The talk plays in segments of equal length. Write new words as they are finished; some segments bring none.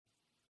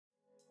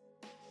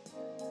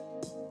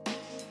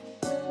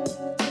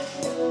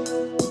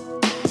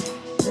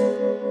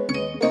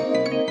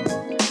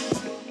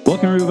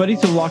Welcome, everybody,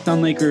 to the Locked On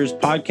Lakers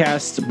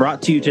podcast,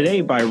 brought to you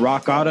today by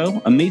Rock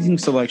Auto. Amazing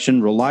selection,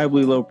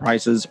 reliably low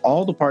prices,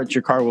 all the parts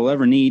your car will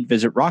ever need.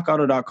 Visit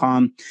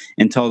rockauto.com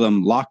and tell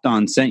them Locked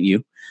On sent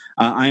you.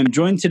 I am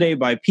joined today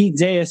by Pete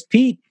Zayas.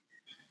 Pete,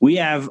 we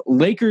have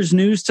Lakers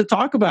news to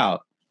talk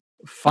about.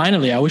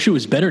 Finally, I wish it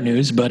was better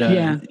news, but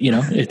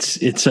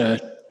it's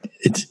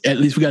at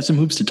least we got some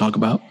hoops to talk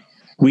about.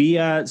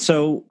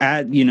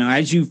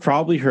 As you've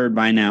probably heard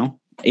by now,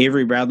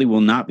 Avery Bradley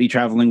will not be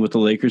traveling with the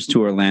Lakers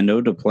to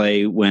Orlando to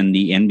play when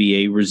the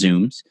NBA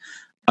resumes.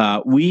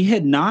 We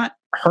had not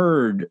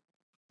heard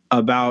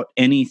about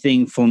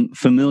anything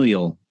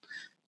familial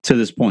to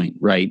this point,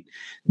 right?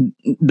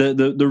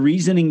 The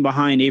reasoning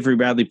behind Avery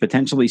Bradley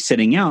potentially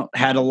sitting out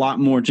had a lot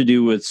more to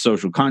do with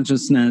social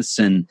consciousness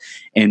and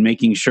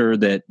making sure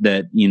that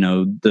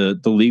the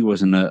league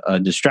wasn't a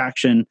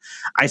distraction.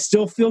 I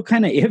still feel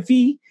kind of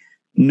iffy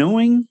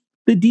knowing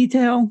the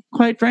detail,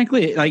 quite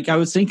frankly. Like, I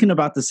was thinking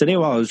about this today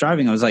while I was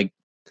driving. I was like,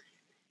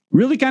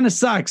 really kind of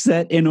sucks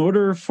that in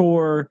order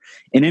for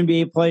an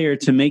NBA player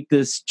to make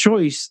this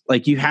choice,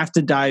 like, you have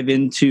to dive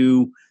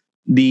into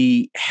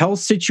the health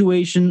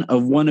situation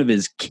of one of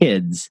his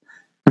kids.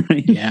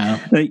 Right? Yeah.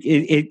 Like,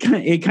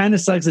 it kind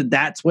of sucks that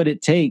that's what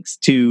it takes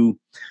to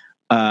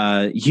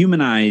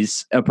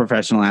humanize a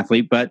professional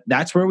athlete, but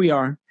that's where we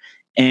are.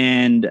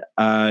 And,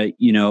 I'm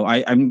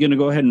going to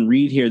go ahead and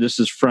read here. This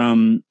is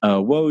from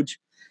Woj.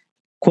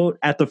 Quote,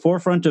 at the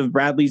forefront of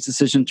Bradley's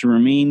decision to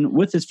remain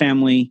with his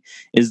family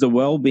is the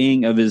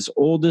well-being of the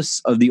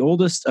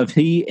oldest of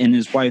he and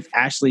his wife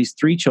Ashley's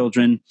 3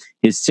 children,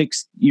 his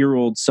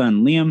 6-year-old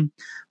son, Liam.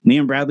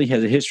 Liam Bradley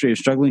has a history of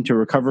struggling to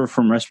recover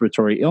from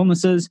respiratory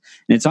illnesses,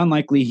 and it's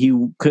unlikely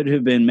he could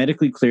have been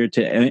medically cleared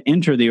to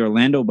enter the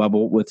Orlando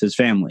bubble with his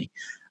family.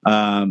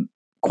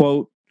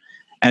 Quote,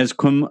 as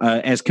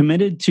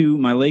committed to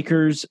my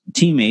Lakers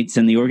teammates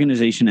and the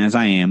organization as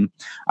I am,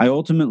 I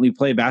ultimately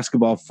play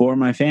basketball for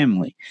my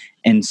family.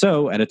 And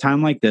so at a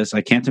time like this, I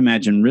can't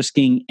imagine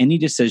risking any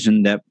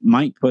decision that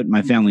might put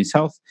my family's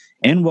health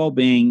and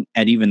well-being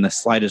at even the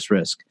slightest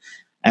risk.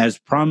 As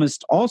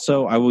promised,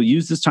 also, I will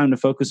use this time to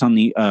focus on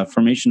the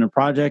formation of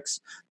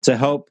projects to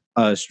help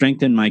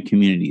strengthen my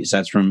communities.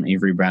 That's from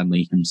Avery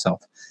Bradley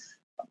himself.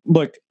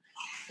 Look,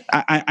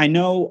 I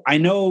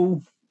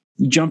know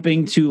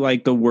jumping to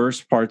like the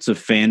worst parts of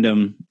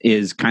fandom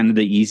is kind of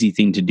the easy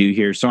thing to do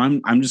here. So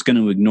I'm just going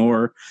to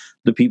ignore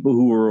the people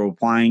who were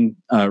replying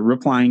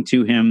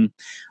to him.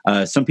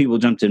 Some people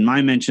jumped in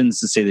my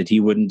mentions to say that he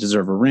wouldn't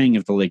deserve a ring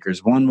if the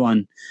Lakers won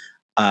one.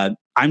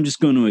 I'm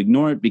just going to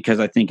ignore it because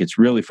I think it's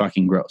really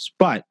fucking gross.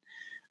 But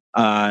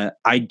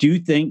I do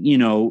think,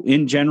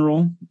 in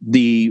general,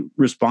 the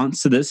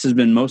response to this has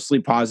been mostly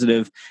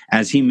positive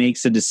as he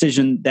makes a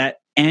decision that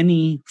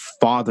any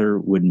father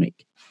would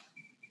make.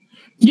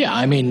 Yeah,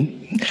 I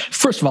mean,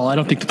 first of all, I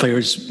don't think the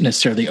players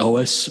necessarily owe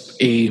us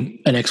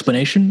an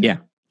explanation. Yeah.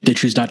 They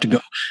choose not to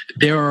go.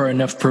 There are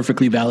enough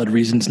perfectly valid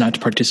reasons not to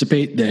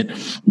participate that,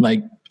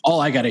 like,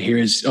 all I got to hear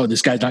is, oh,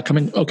 this guy's not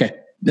coming? Okay,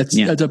 that's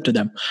up to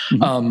them.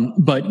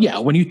 Mm-hmm. But yeah,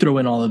 when you throw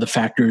in all of the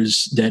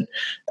factors that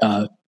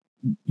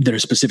are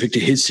specific to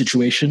his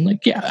situation,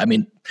 like, yeah, I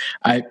mean,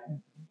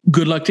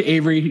 good luck to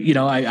Avery.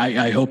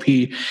 I hope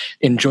he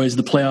enjoys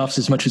the playoffs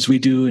as much as we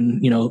do,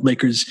 and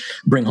Lakers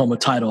bring home a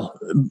title.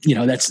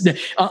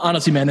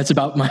 Honestly, man, that's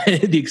about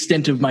the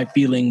extent of my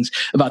feelings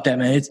about that,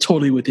 man. It's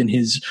totally within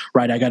his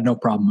right. I got no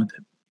problem with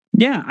it.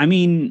 Yeah, I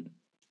mean,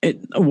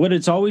 what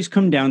it's always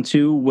come down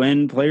to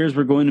when players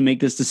were going to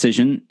make this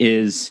decision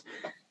is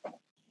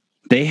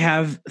they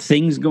have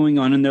things going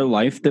on in their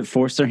life that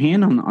force their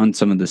hand on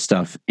some of this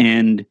stuff.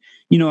 And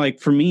like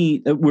for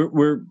me,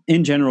 we're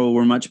in general,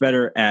 we're much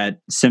better at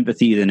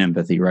sympathy than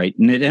empathy, right?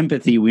 And at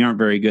empathy, we aren't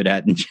very good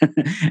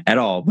at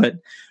all.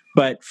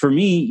 But for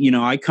me,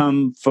 I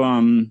come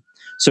from.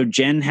 So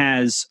Jen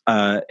has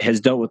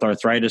dealt with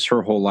arthritis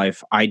her whole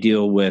life. I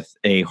deal with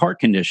a heart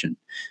condition.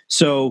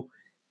 So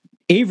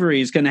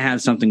Avery is going to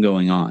have something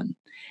going on.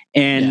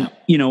 And,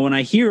 when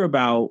I hear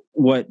about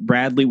what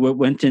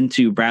went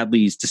into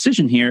Bradley's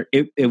decision here,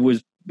 it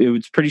was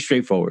pretty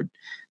straightforward.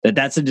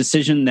 That's a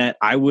decision that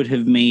I would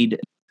have made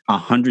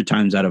 100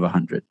 times out of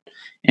 100.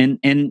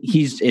 And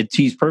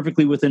he's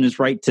perfectly within his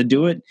right to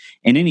do it.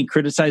 And any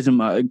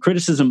criticism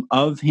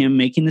of him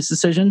making this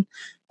decision,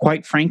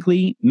 quite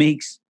frankly,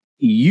 makes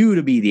you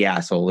to be the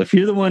asshole. If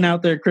you're the one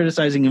out there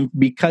criticizing him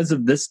because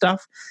of this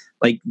stuff,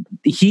 like,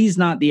 he's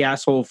not the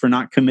asshole for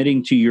not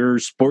committing to your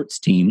sports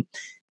team.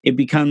 It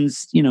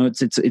becomes,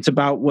 it's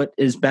about what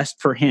is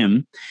best for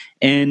him.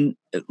 And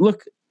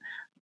look,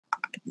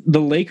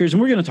 the Lakers,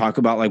 and we're going to talk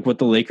about like what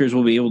the Lakers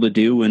will be able to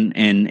do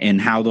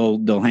and how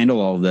they'll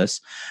handle all of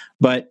this.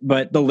 But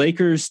the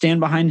Lakers stand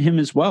behind him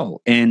as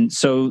well. And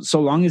so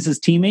long as his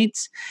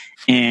teammates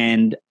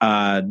and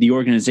the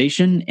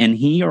organization and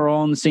he are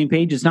all on the same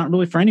page, it's not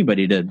really for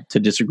anybody to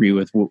disagree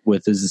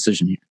with his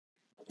decision here.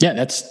 Yeah,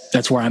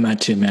 that's where I'm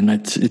at too, man.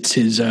 It's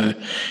his,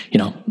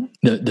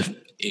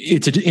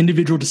 it's an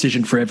individual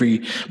decision for every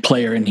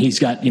player, and he's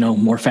got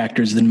more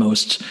factors than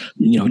most,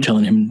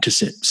 telling him to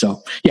sit.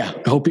 So yeah,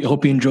 I hope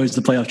he enjoys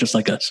the playoffs just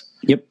like us.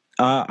 Yep.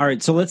 All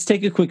right, so let's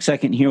take a quick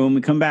second here. When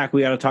we come back,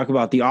 we got to talk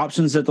about the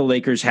options that the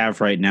Lakers have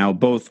right now,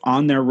 both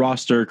on their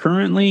roster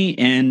currently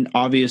and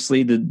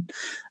obviously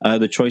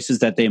the choices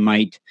that they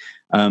might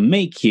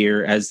make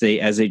here as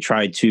they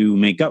try to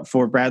make up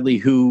for Bradley,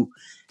 who,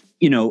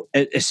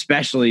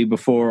 especially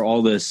before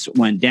all this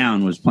went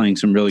down, was playing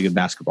some really good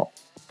basketball.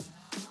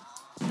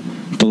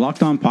 The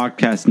Locked On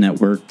Podcast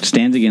Network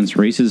stands against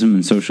racism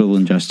and social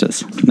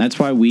injustice. That's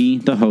why we,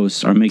 the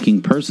hosts, are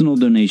making personal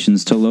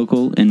donations to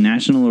local and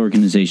national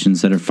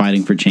organizations that are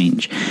fighting for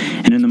change.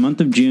 And in the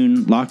month of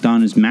June, Locked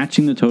On is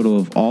matching the total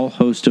of all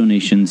host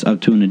donations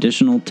up to an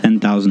additional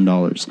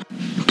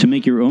 $10,000. To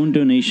make your own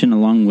donation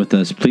along with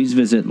us, please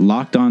visit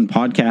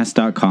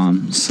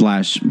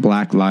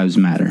lockedonpodcast.com/Black Lives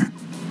Matter.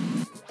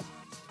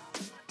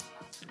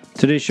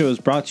 Today's show is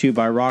brought to you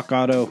by Rock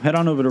Auto. Head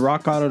on over to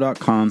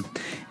rockauto.com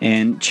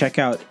and check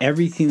out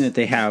everything that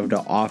they have to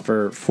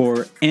offer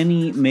for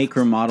any make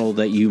or model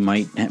that you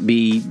might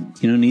be,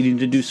 needing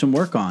to do some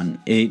work on.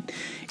 It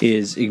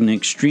is an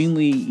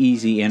extremely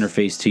easy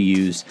interface to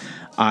use.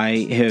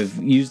 I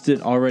have used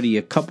it already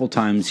a couple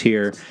times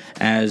here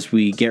as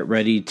we get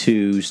ready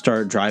to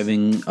start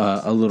driving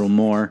a little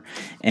more.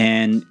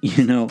 And,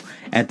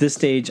 at this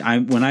stage,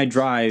 when I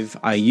drive,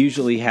 I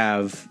usually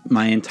have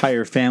my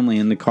entire family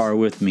in the car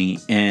with me.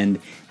 And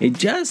it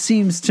just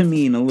seems to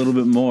mean a little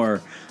bit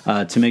more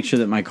to make sure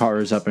that my car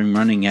is up and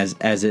running as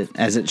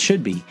it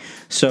should be.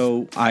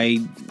 So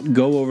I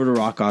go over to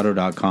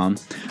rockauto.com.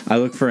 I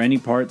look for any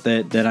part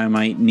that I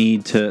might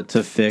need to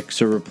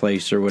fix or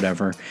replace or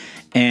whatever.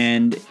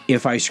 And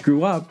if I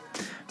screw up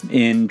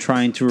in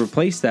trying to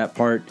replace that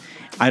part,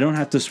 I don't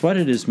have to sweat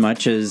it as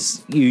much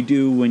as you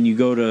do when you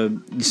go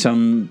to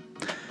some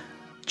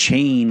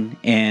chain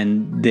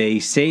and they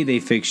say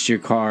they fixed your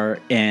car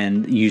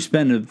and you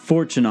spend a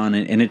fortune on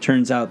it and it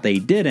turns out they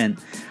didn't.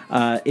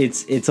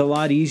 It's a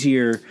lot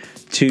easier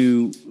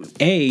to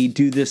A,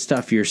 do this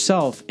stuff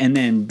yourself, and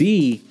then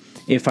B,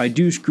 if I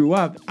do screw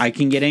up, I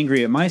can get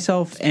angry at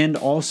myself, and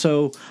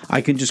also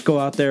I can just go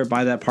out there,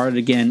 buy that part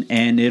again,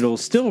 and it'll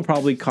still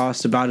probably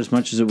cost about as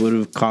much as it would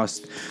have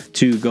cost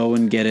to go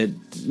and get it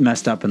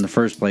messed up in the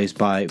first place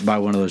by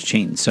one of those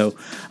chains. So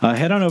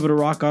head on over to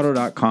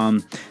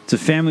rockauto.com. It's a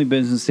family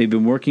business. They've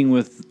been working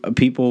with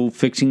people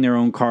fixing their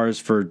own cars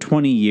for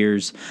 20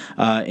 years.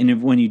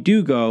 And when you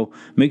do go,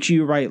 make sure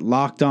you write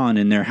Locked On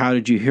in their How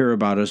Did You Hear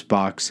About Us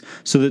box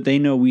so that they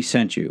know we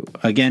sent you.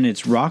 Again,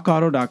 it's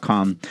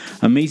rockauto.com.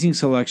 Amazing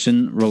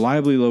selection,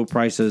 reliably low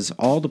prices,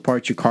 all the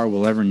parts your car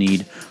will ever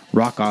need.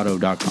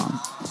 rockauto.com.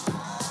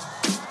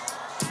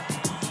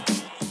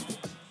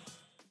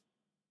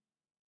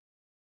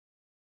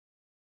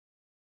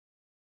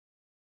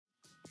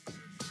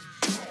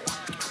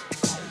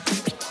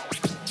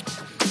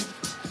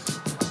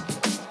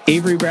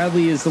 Avery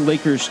Bradley is the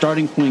Lakers'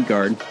 starting point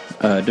guard,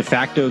 de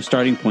facto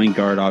starting point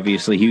guard,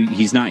 obviously.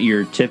 He's not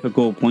your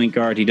typical point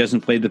guard. He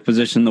doesn't play the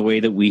position the way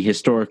that we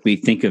historically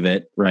think of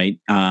it, right?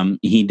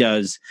 He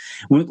does.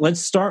 Let's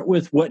start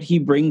with what he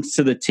brings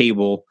to the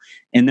table,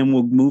 and then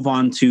we'll move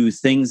on to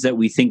things that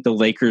we think the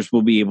Lakers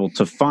will be able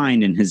to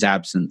find in his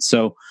absence.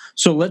 So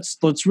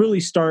let's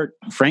really start,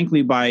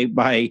 frankly,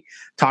 by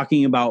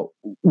talking about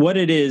what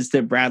it is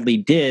that Bradley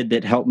did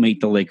that helped make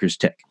the Lakers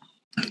tick.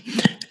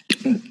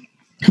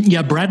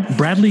 Yeah,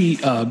 Bradley,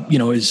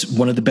 is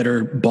one of the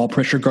better ball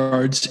pressure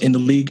guards in the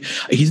league.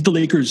 He's the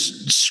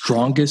Lakers'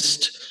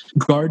 strongest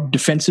guard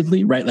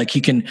defensively, right? Like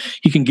he can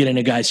get in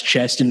a guy's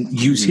chest and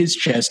use his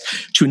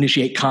chest to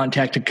initiate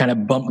contact and kind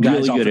of bump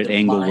guys off. Really good at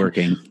angle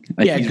working.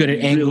 Yeah, good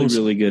at angles.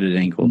 Really good at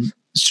ankles.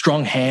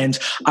 Strong hands.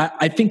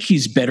 I think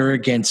he's better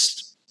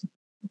against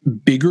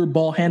bigger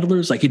ball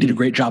handlers. Like he did a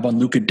great job on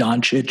Luka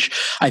Doncic.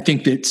 I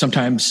think that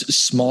sometimes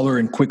smaller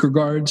and quicker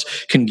guards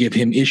can give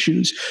him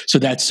issues. So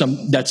that's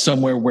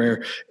somewhere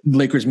where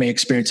Lakers may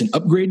experience an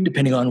upgrade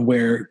depending on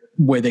where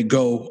they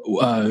go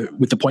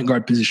with the point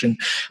guard position.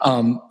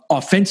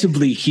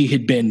 Offensively,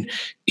 he'd been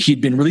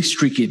really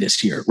streaky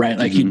this year, right?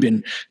 Like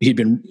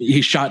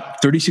he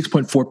shot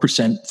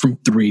 36.4% from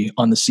three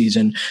on the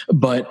season,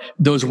 but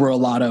those were a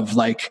lot of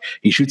like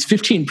he shoots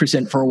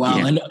 15% for a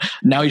while, and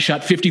now he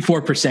shot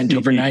 54%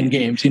 over 9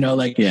 games.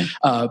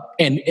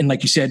 And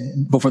like you said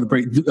before the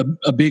break,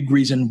 a big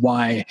reason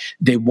why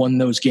they won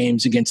those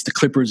games against the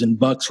Clippers and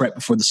Bucks right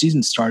before the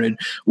season started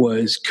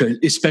was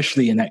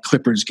especially in that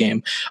Clippers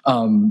game,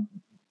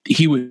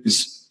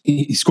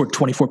 he scored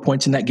 24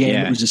 points in that game.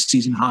 It was a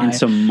season high. And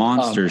some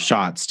monster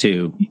shots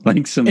too.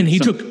 He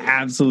took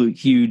absolute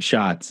huge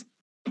shots.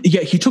 Yeah,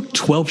 he took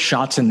 12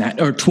 shots in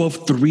that, or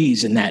 12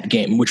 threes in that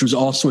game, which was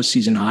also a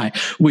season high,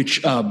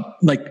 which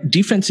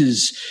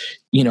defenses,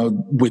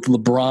 with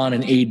LeBron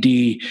and AD,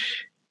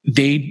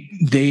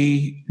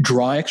 they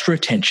draw extra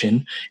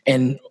attention.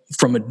 And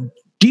from a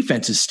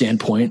defense's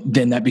standpoint,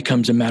 then that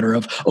becomes a matter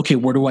of, okay,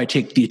 where do I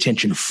take the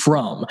attention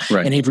from?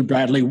 Right. And Avery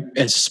Bradley,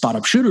 as a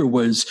spot-up shooter,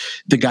 was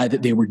the guy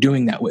that they were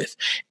doing that with.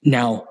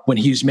 Now, when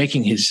he was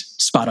making his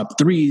spot-up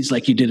threes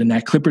like he did in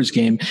that Clippers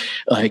game,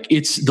 like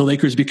the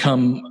Lakers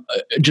become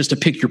just a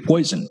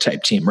pick-your-poison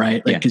type team,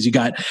 right? Like, because you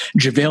got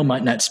JaVale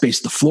might not space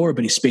the floor,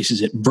 but he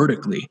spaces it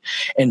vertically.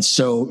 And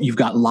so you've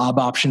got lob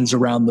options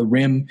around the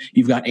rim.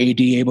 You've got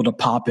AD able to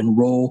pop and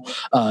roll,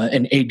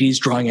 and AD's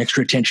drawing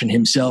extra attention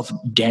himself.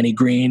 Danny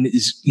Green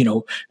is,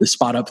 the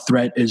spot up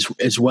threat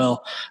as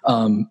well.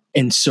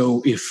 And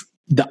so if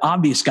the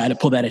obvious guy to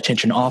pull that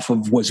attention off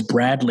of was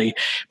Bradley,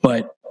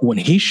 but when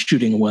he's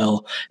shooting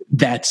well,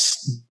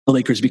 the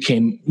Lakers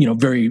became,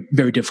 very,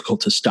 very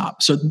difficult to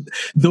stop. So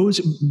those,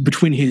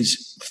 between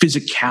his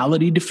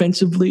physicality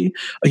defensively,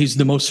 he's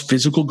the most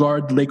physical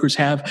guard the Lakers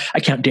have. I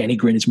count Danny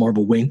Green as more of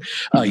a wing.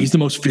 He's the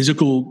most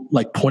physical,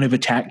 like, point of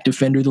attack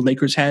defender the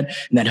Lakers had,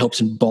 and that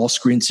helps in ball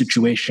screen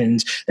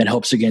situations. That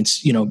helps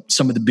against,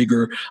 some of the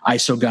bigger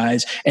ISO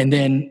guys. And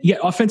then,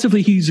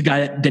 offensively, he's a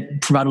guy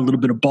that provided a little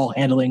bit of ball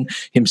handling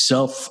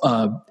himself.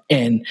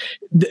 And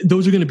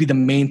those are going to be the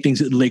main things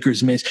that the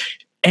Lakers miss.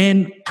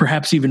 And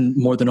perhaps even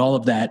more than all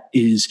of that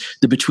is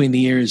the between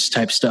the ears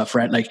type stuff,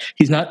 right? Like,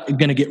 he's not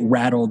going to get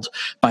rattled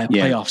by a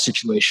playoff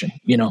situation.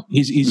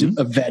 He's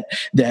a vet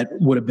that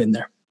would have been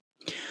there.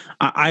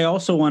 I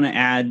also want to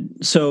add,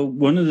 so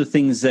one of the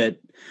things that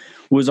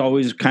was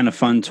always kind of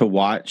fun to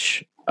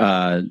watch,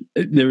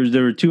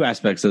 there were two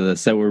aspects of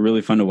this that were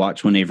really fun to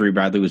watch when Avery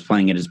Bradley was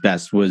playing at his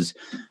best was,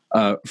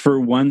 for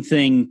one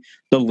thing,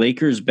 the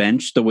Lakers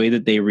bench, the way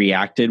that they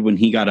reacted when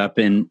he got up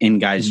in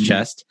guys'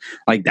 chest,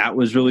 like, that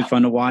was really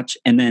fun to watch.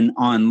 And then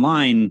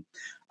online,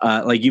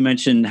 like you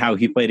mentioned how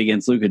he played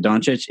against Luka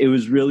Doncic, it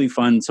was really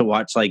fun to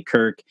watch, like,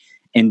 Kirk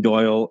and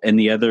Doyle and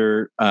the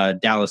other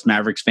Dallas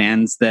Mavericks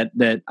fans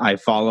that I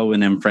follow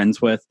and am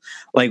friends with,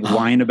 like,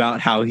 whine about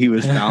how he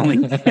was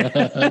fouling. Like,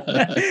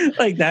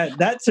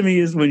 that to me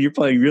is when you're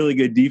playing really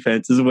good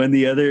defense, is when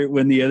the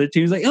other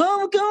team's like,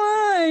 oh, come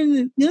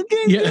on, you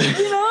can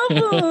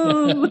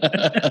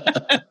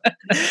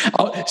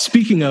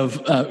Speaking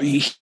of,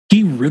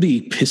 he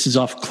really pisses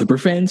off Clipper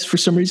fans for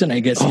some reason. I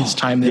guess his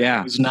time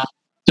there was not.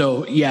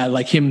 So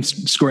like him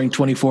scoring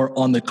 24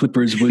 on the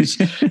Clippers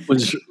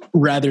was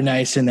rather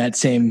nice in that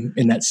same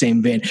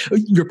vein.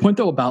 Your point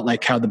though about,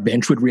 like, how the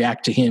bench would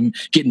react to him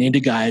getting into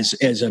guys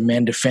as a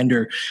man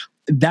defender,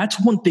 that's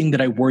one thing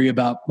that I worry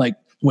about. Like,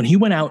 when he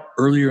went out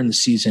earlier in the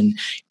season,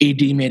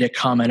 AD made a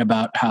comment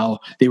about how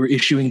they were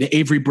issuing the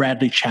Avery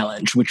Bradley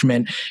challenge, which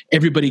meant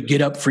everybody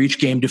get up for each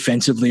game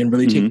defensively and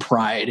really take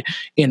pride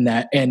in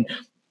that. And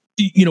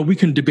we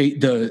can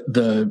debate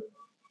the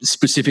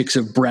specifics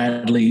of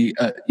Bradley,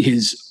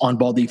 his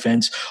on-ball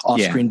defense,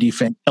 off-screen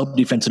defense, help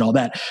defense, and all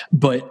that.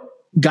 But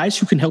guys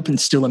who can help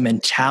instill a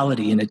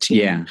mentality in a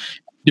team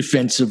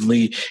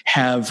defensively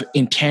have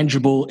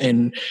intangible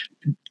and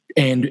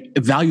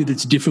value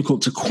that's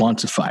difficult to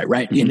quantify,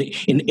 right?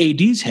 In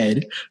AD's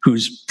head,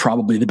 who's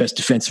probably the best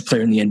defensive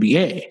player in the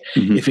NBA,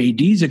 if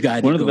AD's a guy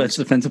that one of the best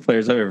defensive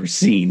players I've ever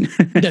seen.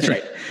 That's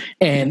right.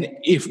 And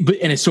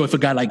so if a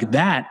guy like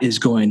that is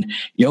going,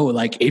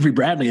 like, Avery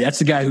Bradley, that's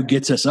the guy who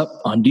gets us up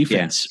on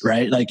defense,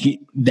 right? Like,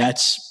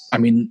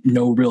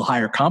 no real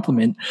higher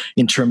compliment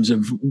in terms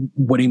of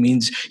what he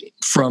means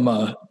from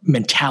a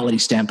mentality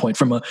standpoint,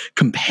 from a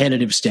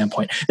competitive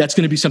standpoint. That's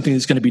going to be something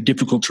that's going to be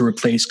difficult to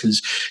replace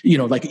because,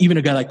 like, even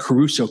a guy like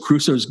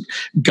Caruso's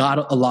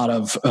got a lot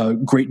of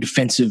great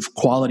defensive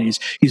qualities.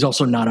 He's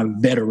also not a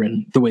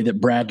veteran the way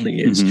that Bradley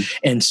is.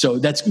 And so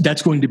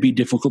that's going to be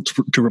difficult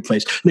to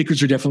replace.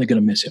 Lakers are definitely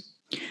going to miss him.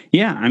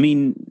 Yeah.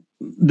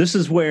 This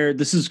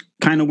is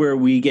kind of where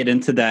we get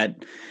into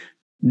that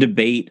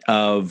debate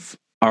of,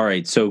 all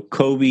right, so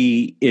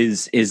Kobe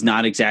is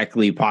not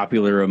exactly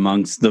popular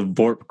amongst the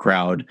VORP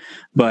crowd,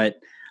 but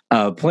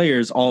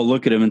players all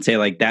look at him and say,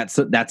 like, that's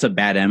a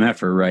bad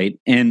MFer, right?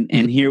 And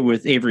here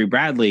with Avery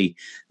Bradley,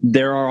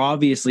 there are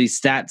obviously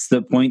stats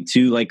that point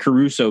to, like,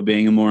 Caruso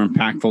being a more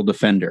impactful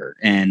defender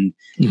and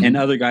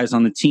other guys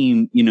on the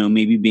team,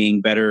 maybe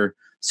being better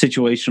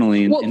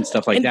situationally and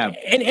stuff like that.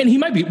 And he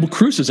might be,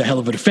 Caruso's a hell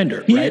of a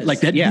defender, right?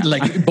 Like that,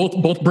 like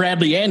both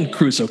Bradley and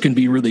Caruso can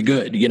be really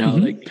good,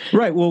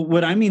 Right. Well,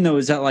 what I mean though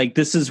is that, like,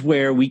 this is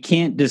where we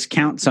can't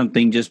discount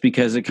something just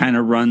because it kind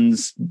of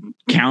runs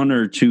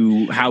counter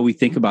to how we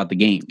think about the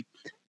game.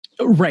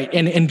 Right.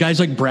 And guys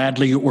like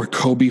Bradley or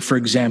Kobe, for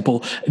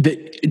example,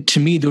 to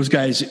me, those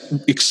guys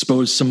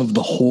expose some of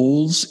the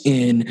holes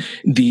in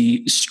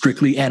the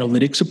strictly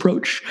analytics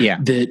approach. Yeah.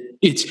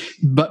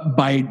 But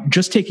by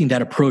just taking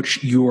that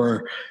approach,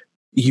 you're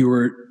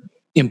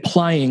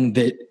implying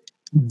that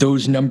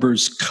those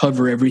numbers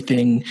cover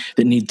everything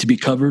that needs to be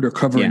covered, or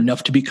cover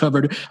enough to be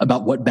covered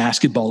about what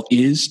basketball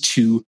is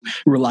to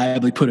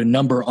reliably put a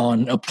number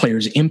on a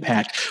player's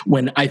impact,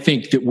 when I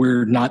think that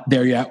we're not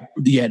there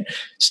yet.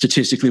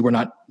 Statistically, we're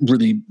not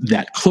really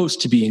that close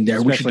to being there.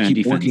 Especially we should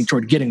keep working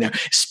toward getting there,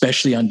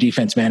 especially on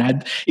defense,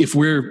 man. If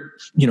we're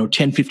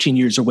 10, 15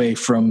 years away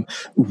from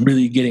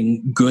really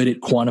getting good at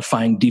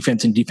quantifying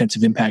defense and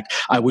defensive impact,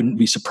 I wouldn't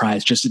be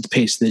surprised, just at the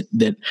pace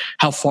that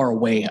how far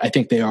away I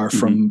think they are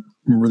from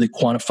really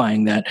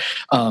quantifying that.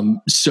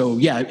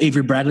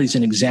 Avery Bradley's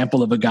an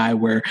example of a guy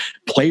where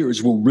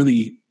players will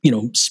really,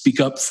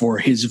 speak up for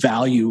his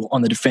value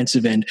on the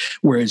defensive end.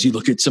 Whereas you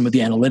look at some of the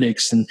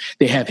analytics and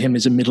they have him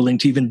as a middling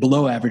to even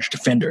below average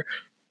defender.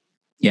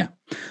 Yeah.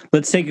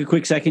 Let's take a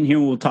quick second here.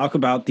 We'll talk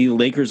about the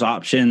Lakers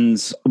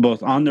options,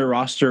 both on their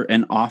roster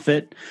and off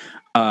it,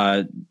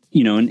 in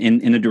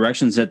the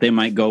directions that they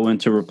might go in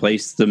to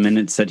replace the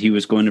minutes that he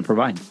was going to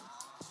provide.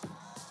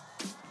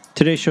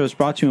 Today's show is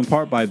brought to you in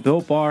part by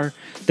Built Bar.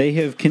 They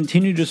have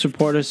continued to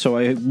support us, so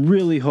I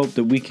really hope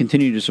that we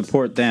continue to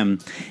support them.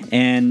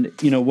 And,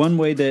 one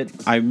way that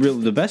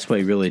the best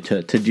way really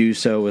to do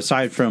so,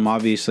 aside from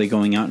obviously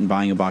going out and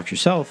buying a box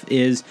yourself,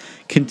 is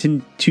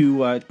continue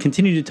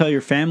to tell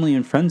your family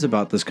and friends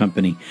about this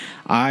company.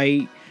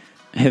 I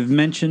have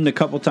mentioned a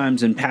couple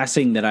times in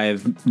passing that I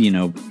have,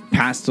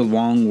 passed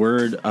along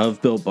word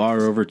of Built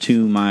Bar over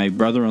to my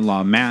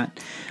brother-in-law, Matt.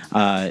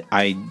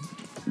 I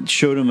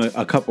showed him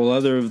a couple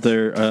other of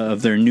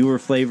their newer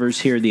flavors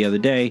here the other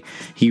day.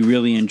 He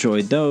really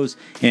enjoyed those,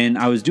 and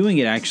I was doing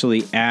it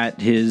actually at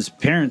his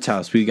parents'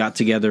 house. We got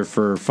together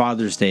for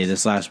Father's Day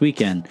this last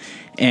weekend,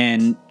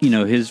 and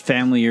his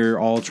family are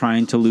all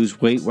trying to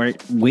lose weight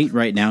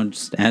right now,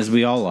 just as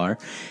we all are.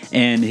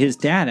 And his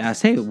dad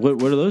asked, "Hey,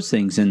 what are those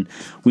things?" And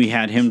we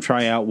had him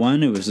try out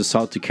one. It was a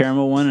salted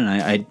caramel one,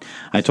 and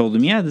I told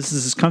him, "Yeah, this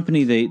is this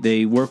company.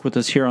 They work with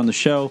us here on the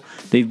show.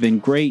 They've been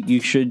great.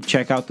 You should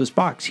check out this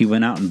box." He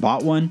went out and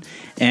bought one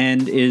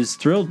and is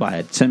thrilled by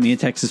it. Sent me a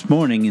text this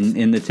morning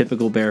in the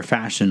typical Bear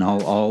fashion,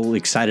 all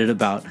excited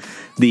about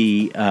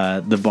the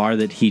bar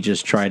that he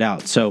just tried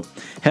out. So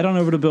head on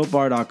over to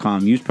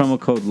BuiltBar.com. Use promo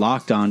code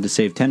LOCKEDON to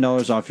save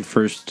 $10 off your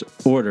first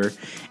order,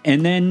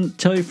 and then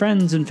tell your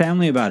friends and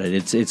family about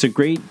it. It's a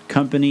great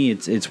company.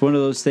 It's one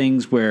of those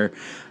things where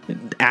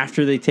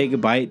after they take a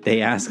bite,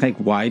 they ask, like,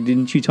 "Why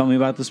didn't you tell me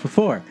about this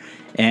before?"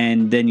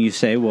 And then you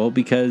say, "Well,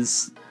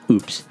 because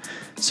oops."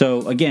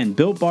 So again,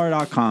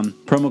 BuiltBar.com,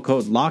 promo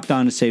code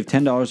LOCKEDON to save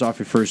 $10 off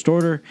your first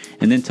order,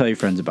 and then tell your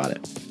friends about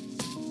it.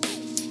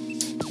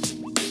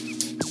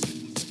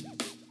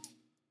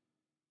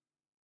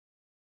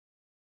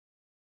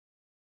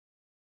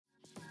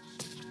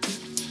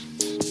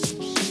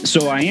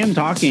 So I am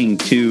talking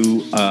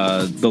to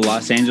the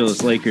Los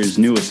Angeles Lakers'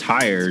 newest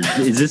hire.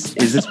 Is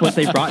this what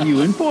they brought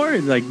you in for?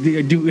 Like,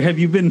 have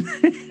you been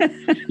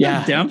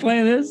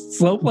downplaying this?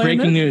 Slow playing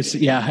Breaking this?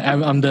 news. Yeah,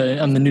 I'm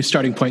the new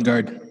starting point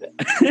guard.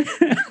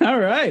 All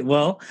right.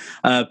 Well,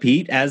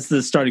 Pete, as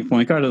the starting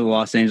point guard of the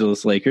Los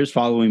Angeles Lakers,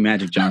 following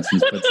Magic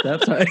Johnson's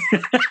footsteps.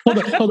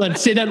 Hold on.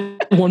 Say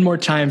that one more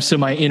time so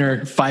my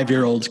inner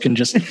 5-year-olds can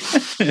just.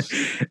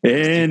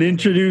 And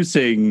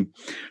introducing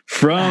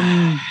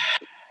from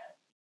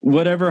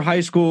whatever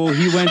high school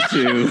he went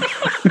to.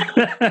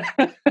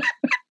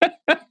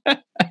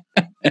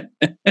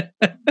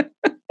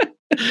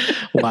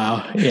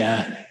 Wow.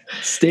 Yeah.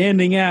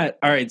 Standing at.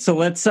 All right. So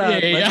let's. Touche.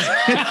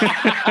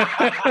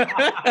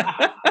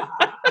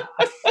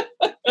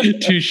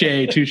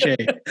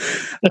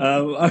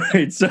 All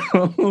right. So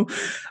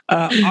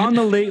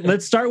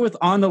let's start with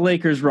on the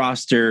Lakers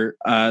roster.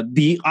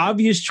 The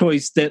obvious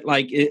choice that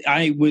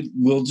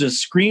will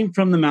just scream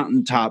from the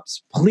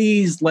mountaintops,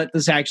 please let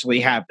this actually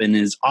happen,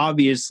 is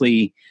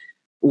obviously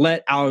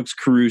let Alex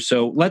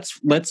Caruso.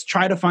 Let's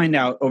try to find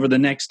out over the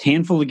next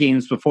handful of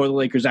games before the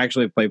Lakers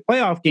actually play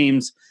playoff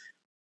games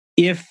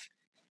if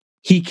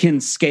he can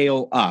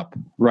scale up,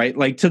 right?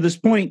 Like, to this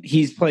point,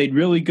 he's played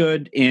really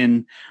good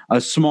in a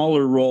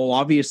smaller role,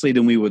 obviously,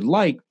 than we would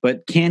like,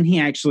 but can he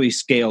actually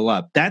scale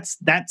up? That's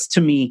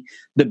to me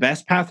the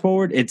best path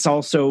forward. It's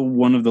also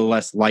one of the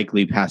less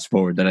likely paths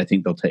forward that I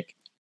think they'll take.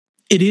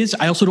 It is.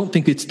 I also don't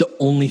think it's the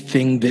only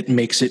thing that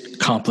makes it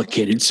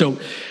complicated. So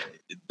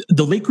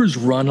the Lakers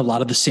run a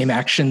lot of the same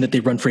action that they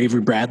run for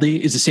Avery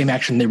Bradley is the same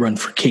action they run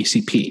for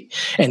KCP.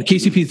 And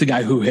KCP is the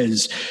guy who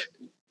has,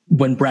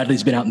 when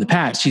Bradley's been out in the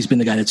past, he's been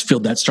the guy that's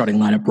filled that starting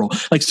lineup role.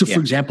 For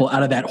example,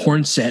 out of that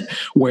horn set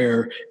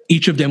where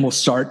each of them will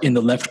start in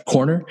the left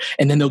corner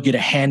and then they'll get a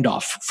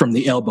handoff from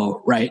the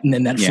elbow, right? And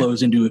then that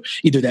flows into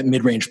either that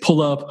mid-range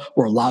pull-up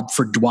or a lob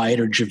for Dwight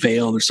or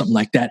JaVale or something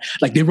like that.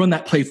 Like, they run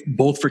that play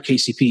both for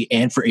KCP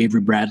and for Avery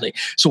Bradley.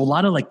 So a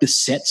lot of the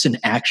sets and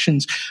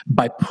actions,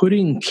 by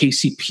putting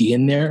KCP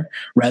in there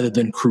rather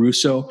than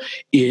Caruso,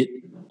 it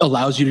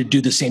allows you to do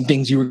the same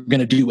things you were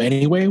going to do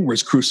anyway,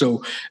 whereas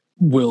Caruso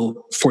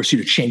will force you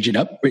to change it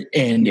up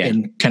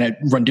and kind of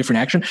run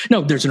different action.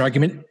 No, there's an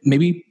argument.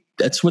 Maybe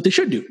that's what they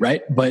should do,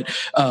 right? But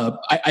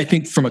I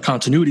think from a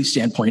continuity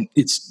standpoint,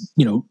 it's,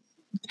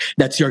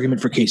 that's the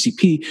argument for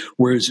KCP.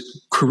 Whereas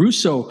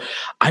Caruso,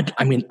 I'd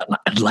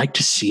like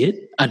to see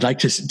it. I'd like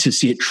to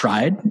see it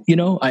tried.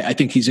 I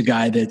think he's a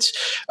guy that's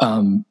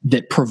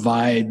that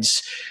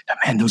provides,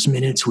 those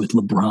minutes with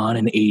LeBron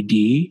and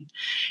AD,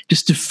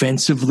 just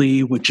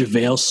defensively with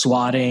JaVale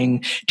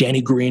swatting.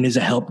 Danny Green is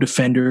a help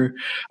defender.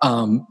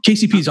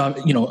 KCP's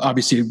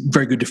obviously a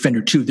very good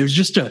defender too.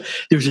 There's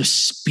a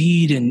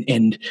speed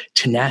and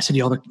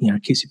tenacity. All the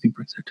KCP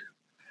brings that too.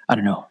 I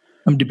don't know.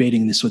 I'm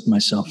debating this with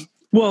myself.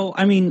 Well,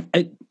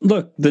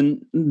 look,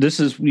 then this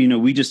is,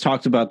 we just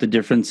talked about the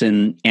difference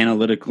in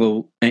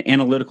analytical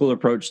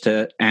approach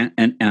to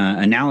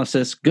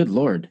analysis. Good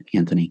Lord,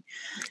 Anthony.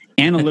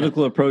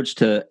 Analytical approach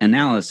to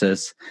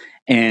analysis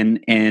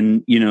and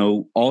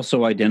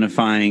also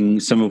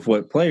identifying some of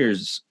what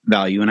players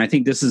value. And I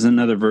think this is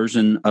another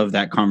version of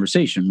that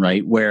conversation,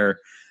 right? Where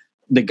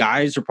the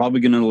guys are probably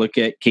going to look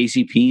at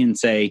KCP and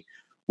say,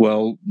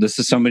 well, this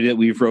is somebody that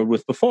we've rode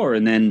with before.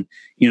 And then,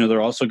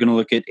 they're also going to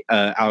look at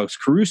Alex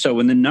Caruso,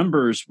 and the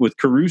numbers with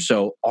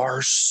Caruso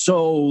are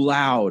so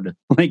loud.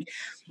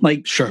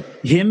 Like sure.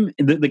 Him,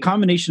 the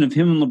combination of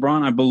him and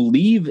LeBron, I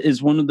believe,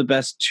 is one of the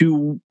best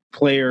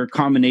two-player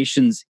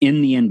combinations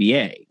in the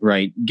NBA,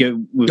 right?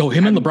 Him and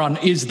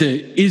LeBron is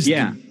the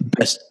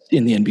best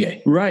in the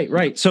NBA.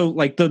 Right. So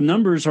like the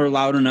numbers are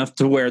loud enough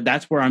to where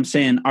that's where I'm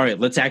saying, all right,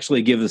 let's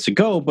actually give this a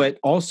go. But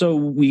also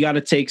we got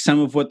to take some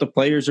of what the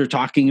players are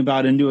talking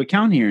about into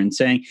account here and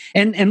saying,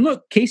 and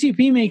look,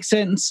 KCP makes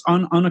sense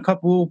on a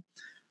couple,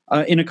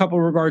 in a couple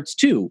of regards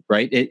too,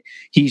 right?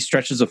 He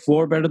stretches the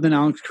floor better than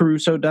Alex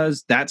Caruso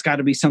does. That's got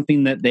to be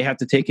something that they have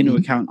to take into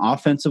account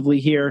offensively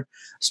here,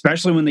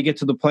 especially when they get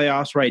to the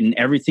playoffs, right? And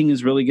everything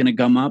is really going to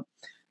gum up.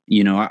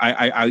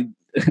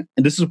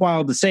 This is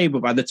wild to say,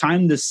 but by the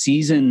time this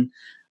season,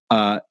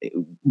 by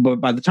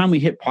the time we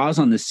hit pause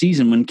on this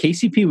season, when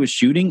KCP was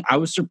shooting, I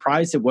was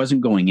surprised it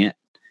wasn't going in.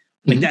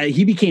 Like that,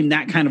 he became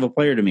that kind of a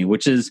player to me,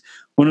 which is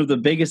one of the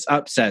biggest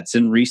upsets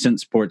in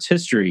recent sports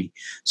history.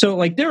 So,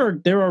 like, there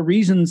are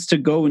reasons to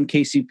go in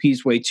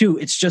KCP's way too.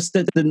 It's just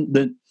that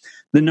the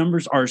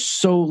numbers are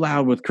so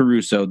loud with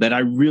Caruso that I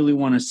really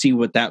want to see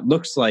what that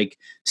looks like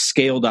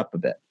scaled up a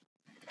bit.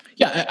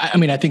 Yeah,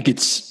 I think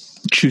it's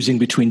choosing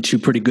between two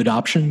pretty good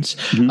options.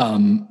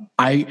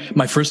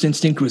 My first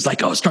instinct was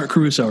like, start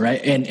Caruso,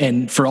 right?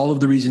 And for all of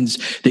the reasons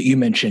that you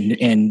mentioned,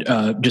 and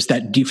just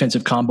that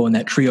defensive combo and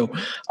that trio,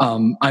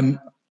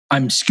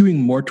 I'm skewing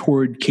more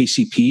toward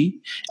KCP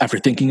after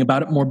thinking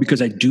about it more,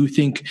 because I do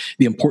think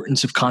the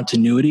importance of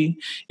continuity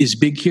is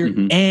big here.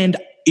 And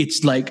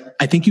it's like,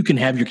 I think you can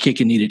have your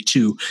cake and eat it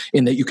too,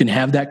 in that you can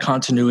have that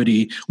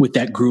continuity with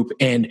that group.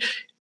 And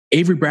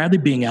Avery Bradley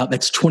being out,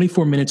 that's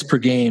 24 minutes per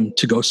game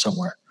to go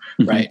somewhere.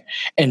 Right.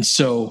 And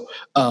so,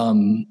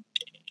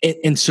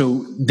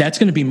 so that's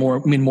going to be more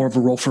of a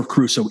role for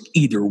Caruso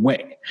either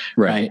way.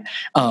 Right.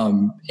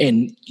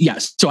 And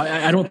yes, so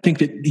I don't think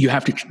that you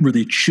have to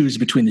really choose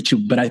between the two,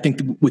 but I think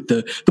with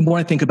the more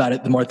I think about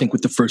it, the more I think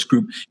with the first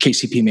group,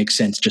 KCP makes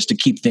sense, just to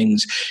keep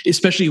things,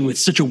 especially with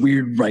such a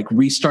weird, like,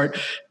 restart.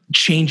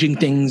 Changing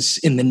things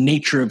in the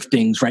nature of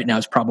things right now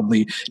is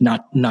probably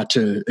not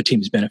to a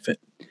team's benefit.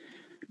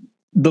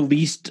 The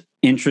least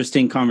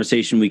interesting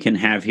conversation we can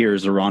have here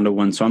is a Rondo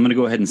one, so I'm going to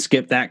go ahead and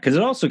skip that, because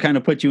it also kind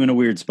of puts you in a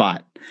weird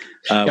spot.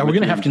 We're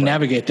going to have to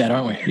navigate that,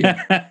 aren't we?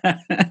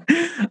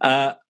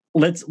 Yeah.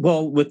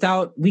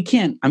 We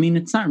can't.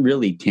 It's not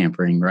really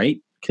tampering,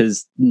 right?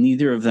 Because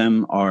neither of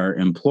them are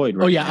employed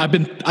right now.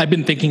 I've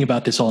been thinking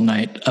about this all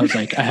night. I was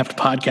like, I have to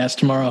podcast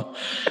tomorrow.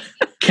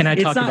 Can I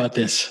talk about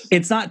this?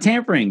 It's not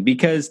tampering,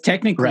 because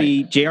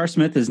technically J.R.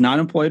 Smith is not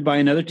employed by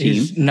another team.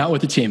 He's not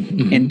with the team.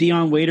 Mm-hmm. And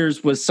Dion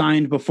Waiters was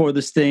signed before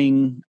this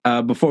thing,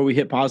 before we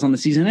hit pause on the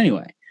season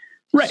anyway.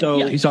 Right.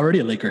 So he's already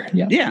a Laker.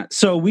 Yeah.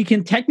 So we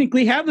can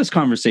technically have this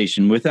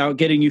conversation without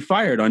getting you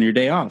fired on your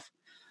day off.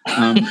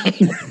 I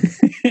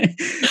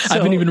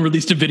haven't even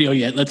released a video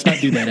yet. Let's not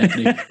do that,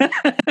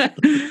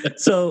 Anthony.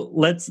 So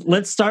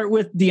let's start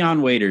with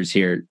Dion Waiters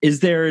here.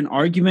 Is there an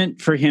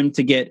argument for him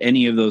to get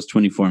any of those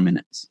 24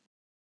 minutes?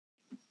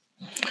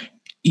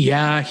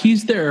 Yeah,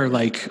 he's there,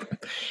 like,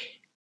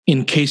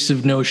 in case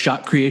of no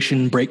shot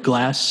creation, break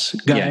glass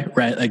guy,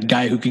 right? A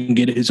guy who can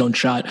get his own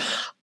shot.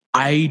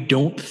 I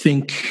don't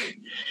think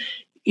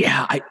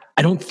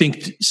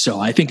so.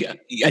 I think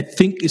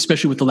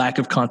especially with the lack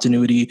of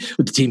continuity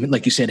with the team,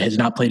 like you said, has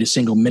not played a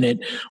single minute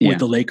with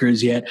the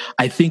Lakers yet.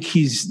 I think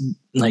he's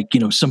like,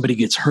 somebody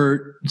gets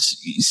hurt,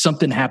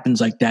 something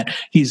happens like that.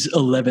 He's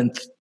 11th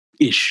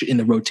ish in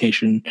the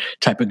rotation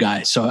type of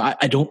guy. So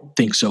I don't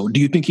think so.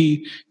 Do you think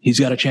he's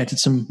got a chance at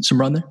some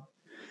run there?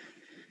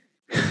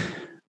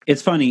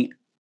 It's funny.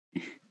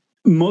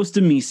 Most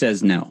of me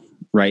says no,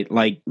 right?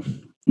 Like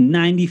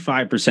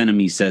 95% of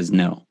me says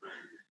no,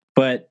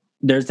 but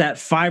there's that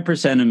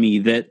 5% of me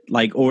that,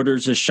 like,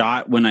 orders a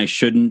shot when I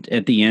shouldn't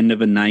at the end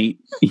of a night,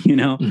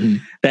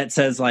 that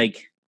says,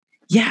 like,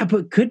 yeah,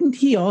 but couldn't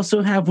he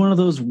also have one of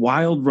those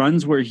wild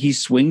runs where he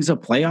swings a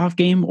playoff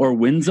game or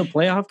wins a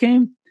playoff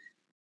game?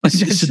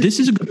 So this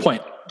is a good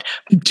point.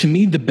 To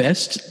me, the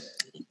best,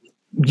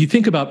 you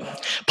think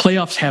about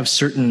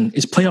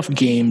playoff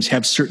games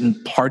have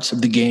certain parts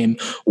of the game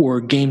or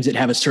games that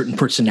have a certain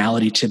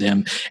personality to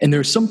them. And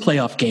there are some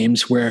playoff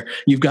games where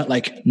you've got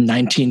like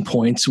 19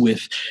 points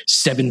with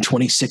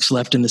 7:26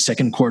 left in the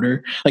second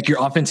quarter. Like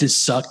your offense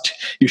is sucked.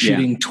 You're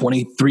shooting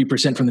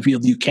 23% from the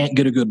field. You can't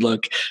get a good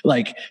look.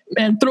 Like,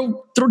 man,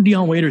 throw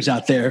Dion Waiters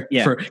out there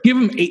give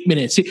him 8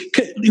 minutes.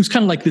 It was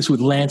kind of like this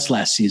with Lance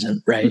last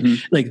season, right? Mm-hmm.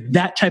 Like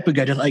that type of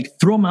guy, just like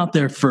throw him out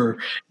there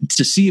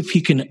to see if he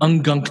can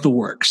ungunk the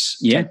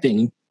works type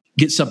thing,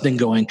 get something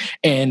going.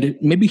 And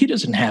maybe he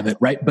doesn't have it,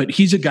 right? But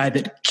he's a guy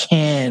that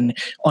can,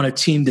 on a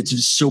team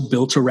that's so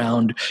built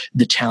around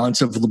the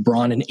talents of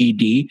LeBron and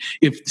AD,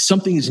 if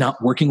something is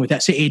not working with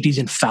that, say AD's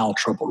in foul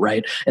trouble,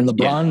 right? And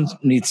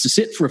LeBron needs to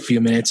sit for a few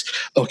minutes.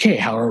 Okay,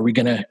 how are we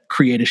going to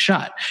create a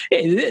shot?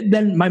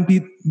 Then might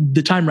be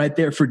the time right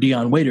there for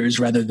Dion Waiters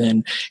rather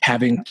than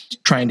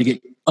trying to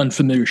get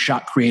unfamiliar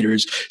shot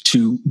creators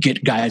to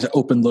get guys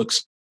open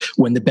looks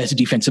when the best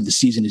defense of the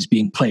season is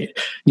being played.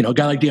 You know, a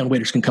guy like Dion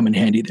Waiters can come in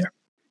handy there.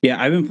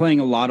 Yeah, I've been playing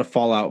a lot of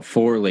Fallout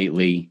 4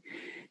 lately.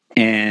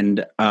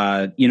 And,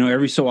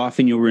 every so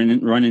often you'll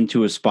run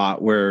into a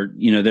spot where,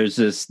 there's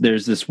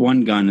this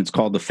one gun. It's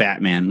called the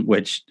Fat Man,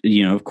 which,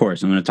 of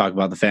course, I'm going to talk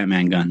about the Fat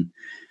Man gun.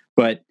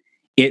 But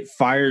it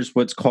fires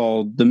what's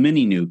called the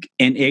mini nuke.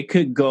 And it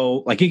could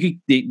go,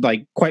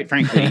 quite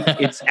frankly,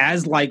 it's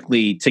as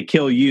likely to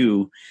kill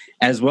you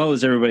as well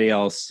as everybody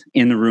else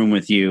in the room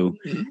with you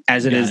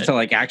as it is to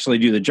actually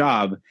do the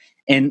job.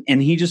 And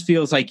he just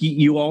feels like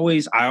I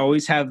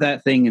always have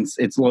that thing.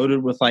 It's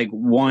loaded with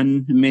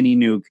one mini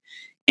nuke.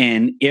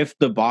 And if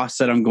the boss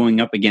that I'm going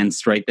up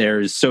against right there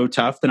is so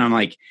tough, then I'm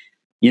like,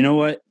 you know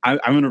what? I'm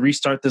going to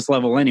restart this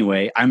level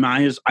anyway. I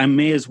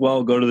may as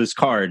well go to this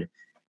card.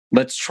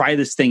 Let's try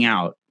this thing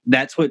out.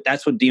 That's what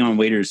Dion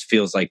Waiters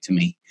feels like to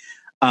me.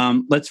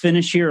 Let's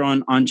finish here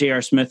on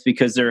J.R. Smith,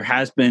 because there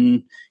has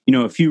been,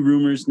 a few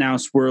rumors now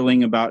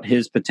swirling about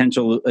his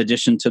potential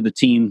addition to the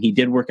team. He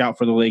did work out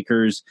for the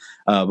Lakers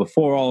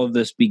before all of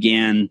this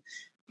began.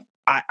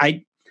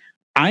 I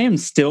am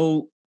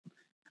still,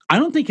 I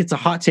don't think it's a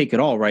hot take at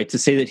all, right, to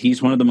say that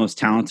he's one of the most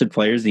talented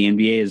players the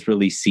NBA has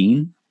really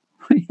seen.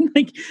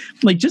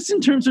 like just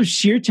in terms of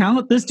sheer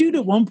talent, this dude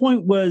at one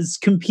point was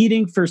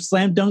competing for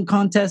slam dunk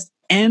contest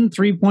and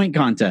 3-point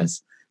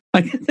contest.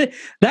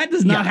 That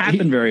does not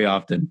happen very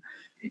often.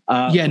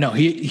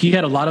 He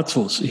had a lot of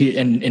tools. He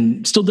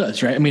and still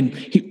does, right? I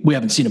mean, we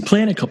haven't seen him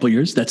play in a couple of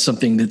years. That's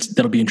something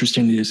that'll be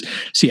interesting to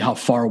see how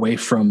far away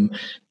from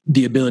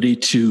the ability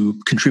to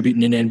contribute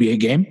in an NBA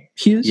game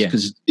he is,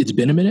 because it's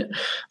been a minute.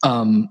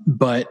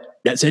 But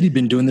that said, he's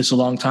been doing this a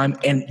long time,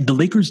 and the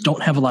Lakers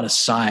don't have a lot of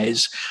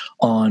size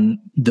on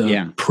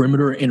the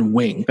perimeter and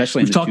wing.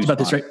 Especially we've talked about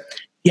this, right?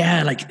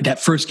 Yeah, like that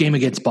first game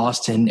against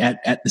Boston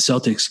at the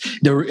Celtics.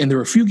 There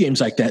were a few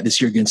games like that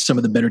this year against some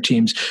of the better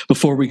teams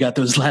before we got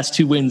those last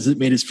 2 wins that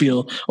made us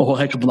feel a whole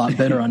heck of a lot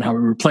better on how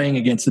we were playing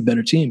against the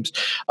better teams.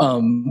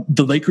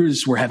 The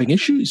Lakers were having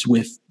issues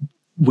with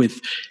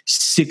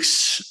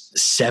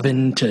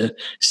 6'7" to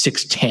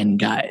 6'10"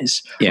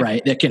 guys,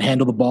 right? That can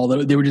handle the ball.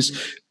 They were just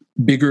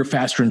bigger,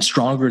 faster, and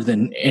stronger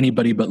than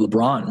anybody but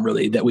LeBron,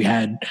 really, that we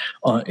had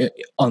on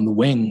the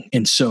wing.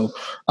 And so,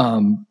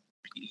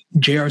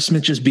 J.R.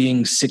 Smith just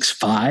being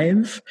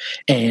 6'5"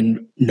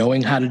 and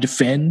knowing how to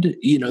defend,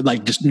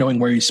 just knowing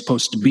where he's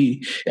supposed to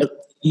be,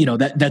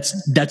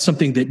 that's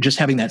something that just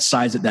having that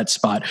size at that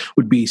spot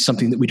would be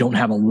something that we don't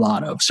have a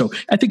lot of. So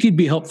I think he'd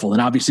be helpful.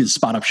 And obviously the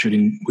spot up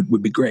shooting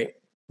would be great.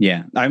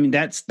 Yeah. I mean,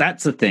 that's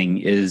the thing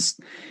is,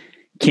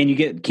 can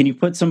you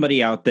put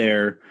somebody out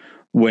there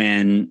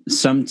when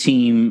some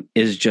team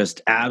is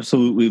just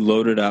absolutely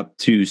loaded up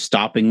to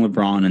stopping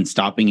LeBron and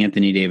stopping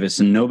Anthony Davis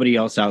and nobody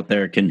else out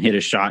there can hit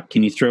a shot?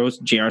 Can you throw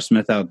J.R.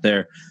 Smith out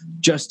there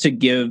just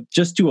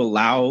to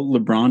allow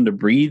LeBron to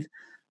breathe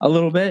a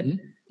little bit?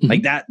 Mm-hmm.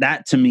 Like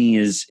that to me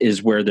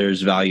is where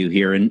there's value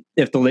here. And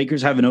if the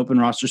Lakers have an open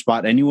roster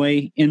spot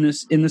anyway, in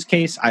this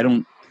case, I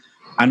don't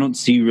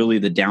see really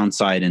the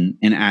downside in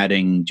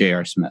adding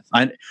J.R. Smith.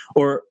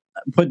 Or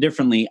put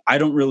differently, I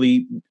don't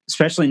really,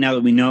 especially now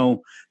that we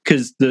know,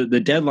 because the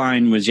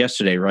deadline was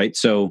yesterday, right?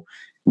 So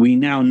we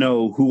now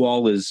know who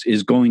all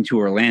is going to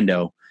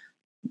Orlando.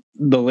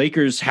 The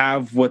Lakers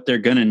have what they're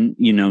going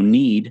to,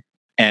 need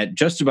at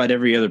just about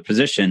every other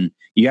position.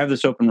 You have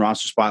this open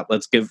roster spot.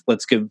 Let's give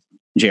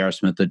J.R.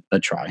 Smith a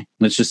try.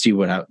 Let's just see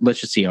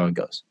how it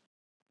goes.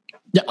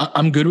 Yeah,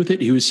 I'm good with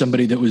it. He was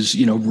somebody that was,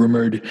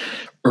 rumored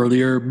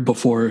earlier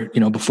before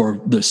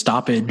the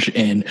stoppage,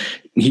 and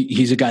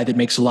he's a guy that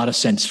makes a lot of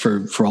sense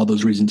for all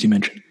those reasons you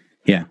mentioned.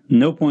 Yeah,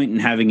 no point in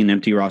having an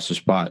empty roster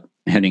spot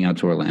heading out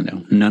to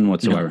Orlando. None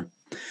whatsoever.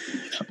 No.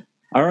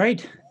 All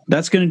right.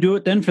 That's going to do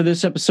it then for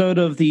this episode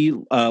of the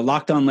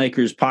Locked On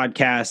Lakers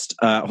podcast.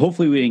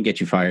 Hopefully we didn't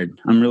get you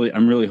fired. I'm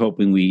really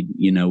hoping we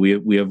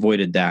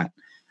avoided that.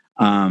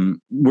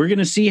 We're going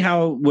to see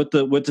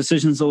what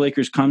decisions the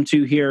Lakers come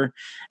to here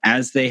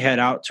as they head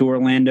out to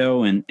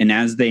Orlando, and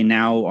as they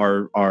now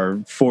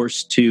are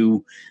forced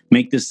to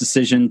make this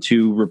decision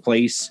to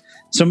replace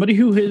somebody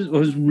who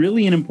was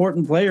really an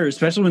important player,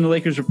 especially when the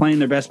Lakers were playing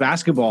their best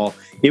basketball.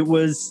 It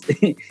was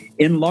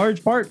in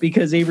large part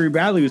because Avery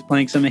Bradley was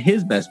playing some of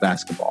his best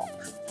basketball.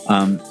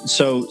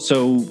 So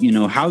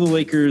how the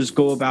Lakers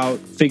go about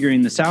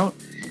figuring this out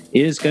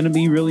is going to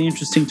be really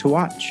interesting to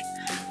watch.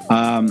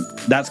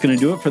 That's going to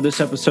do it for this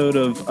episode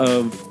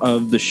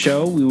of the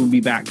show. We will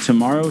be back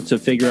tomorrow to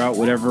figure out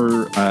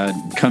whatever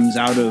comes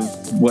out of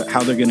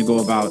how they're going to go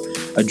about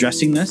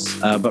addressing this.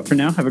 But for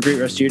now, have a great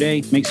rest of your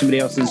day. Make somebody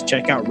else's.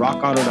 Check out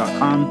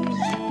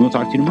rockauto.com. We'll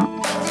talk to you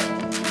tomorrow.